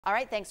All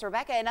right, thanks,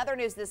 Rebecca. In other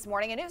news this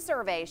morning, a new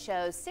survey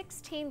shows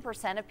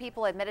 16% of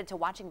people admitted to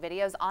watching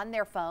videos on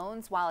their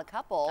phones, while a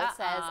couple says,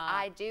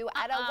 I do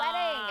at a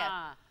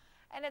wedding.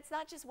 And it's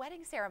not just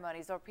wedding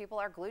ceremonies where people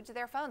are glued to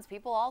their phones.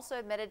 People also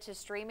admitted to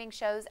streaming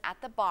shows at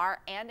the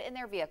bar and in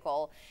their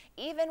vehicle.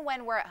 Even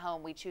when we're at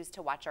home, we choose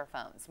to watch our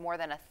phones. More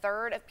than a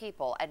third of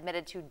people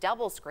admitted to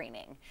double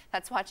screening.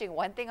 That's watching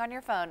one thing on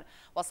your phone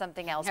while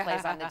something else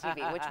plays on the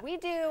TV, which we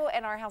do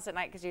in our house at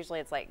night because usually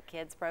it's like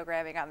kids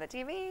programming on the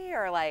TV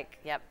or like,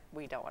 yep,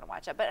 we don't want to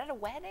watch it. But at a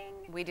wedding,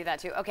 we do that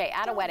too. Okay,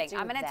 at a wedding,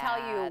 I'm going to tell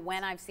you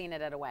when I've seen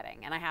it at a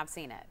wedding, and I have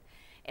seen it.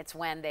 It's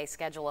when they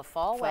schedule a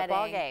fall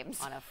wedding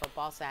games on a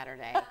football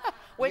Saturday.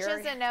 Which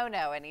is a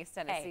no-no in East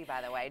Tennessee,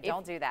 by the way.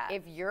 Don't do that.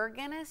 If you're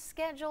going to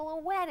schedule a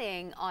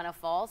wedding on a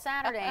fall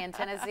Saturday in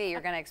Tennessee,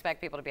 you're going to expect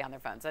people to be on their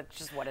phones. That's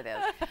just what it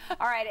is.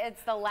 All right,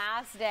 it's the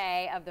last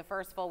day of the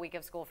first full week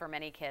of school for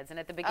many kids. And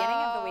at the beginning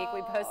of the week,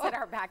 we posted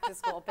our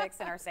back-to-school pics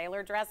in our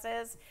sailor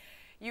dresses.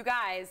 You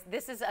guys,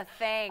 this is a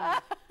thing.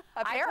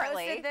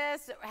 Apparently. I posted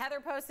this, Heather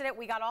posted it.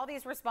 We got all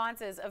these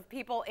responses of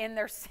people in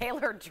their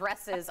sailor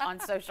dresses on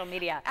social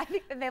media. I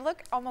think they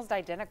look almost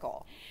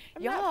identical.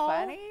 Isn't that Y'all,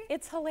 funny?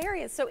 it's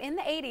hilarious. So in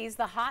the 80s,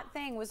 the hot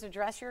thing was to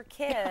dress your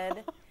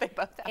kid They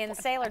both have in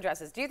sailor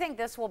dresses. Do you think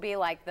this will be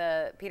like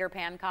the Peter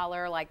Pan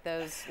collar, like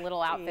those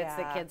little outfits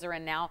that kids are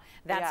in now?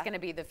 That's going to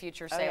be the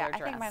future sailor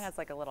dress. I think mine has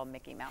like a little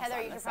Mickey Mouse Heather,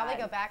 on you the should side.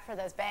 probably go back for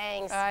those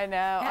bangs. I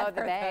know. Heather, Oh,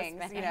 the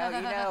bangs. You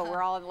know,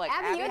 we're all like,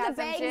 Abby, you had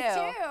the has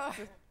them bangs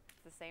too.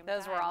 The same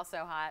Those time. were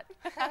also hot.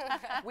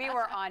 We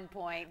were on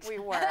point. We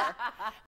were.